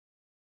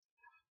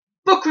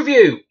Book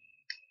review.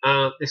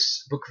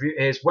 This book review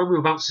is When We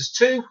Were Bouncers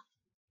 2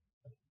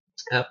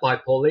 by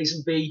Paul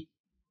Lazenby.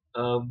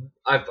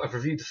 I've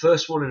reviewed the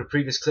first one in a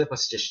previous clip. I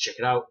suggest you check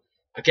it out.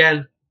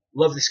 Again,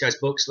 love this guy's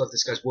books, love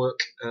this guy's work.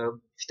 If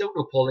you don't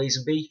know Paul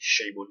Lazenby,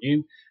 shame on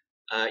you.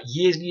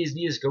 Years and years and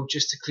years ago,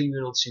 just to clue you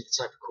in onto the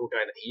type of cool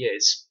guy that he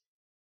is,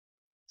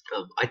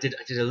 I did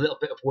a little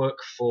bit of work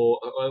for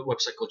a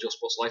website called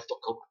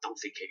YourSportsLife.com. I don't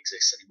think it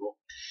exists anymore.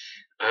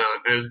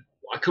 And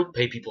I couldn't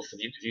pay people for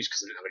the interviews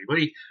because I didn't have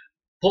any money.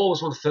 Paul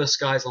was one of the first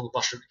guys on the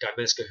Bash Guy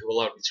Metzger who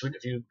allowed me to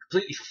interview him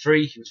completely for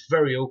free. He was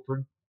very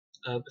open.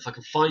 If I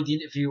can find the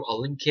interview,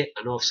 I'll link it.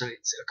 I know I've sent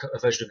a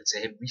version of it to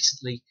him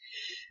recently.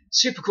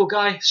 Super cool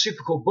guy,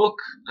 super cool book.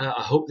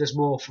 I hope there's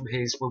more from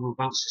his When We Were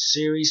Bouncers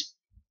series.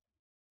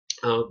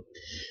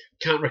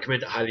 Can't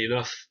recommend it highly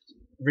enough.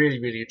 Really,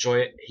 really enjoy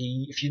it.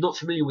 If you're not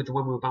familiar with the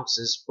When We Were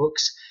Bouncers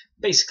books,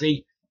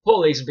 basically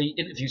Paul Lazenby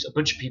interviews a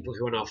bunch of people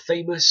who are now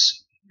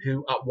famous,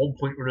 who at one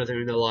point or another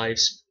in their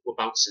lives were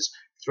bouncers.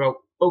 Throughout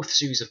both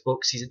series of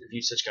books, he's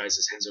interviewed such guys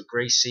as Henzo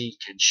Gracie,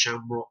 Ken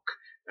Shamrock,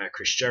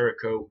 Chris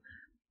Jericho,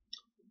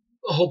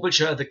 a whole bunch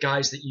of other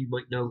guys that you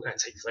might know,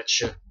 Tate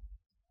Fletcher.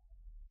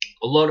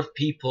 A lot of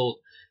people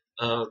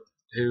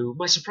who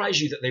might surprise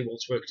you that they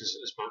once worked as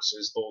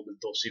bouncers, doormen,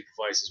 door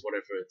supervisors,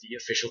 whatever the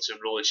official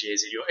terminology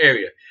is in your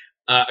area.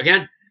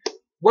 Again,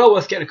 well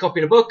worth getting a copy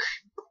of the book.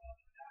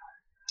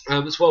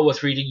 It's well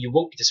worth reading. You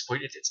won't be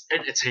disappointed. It's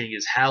entertaining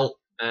as hell.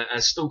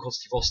 As Stone Cold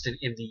Steve Austin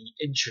in the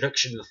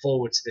introduction, the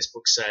foreword to this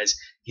book says,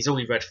 he's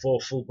only read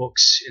 4 full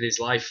books in his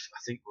life. I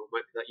think it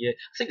might be that year.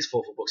 I think it's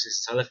 4 full books in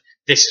his entire life.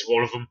 This is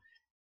one of them.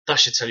 That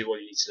should tell you what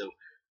you need to know.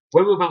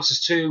 When We Were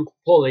Bouncers 2,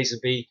 Paul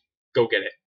Lazenby, go get it.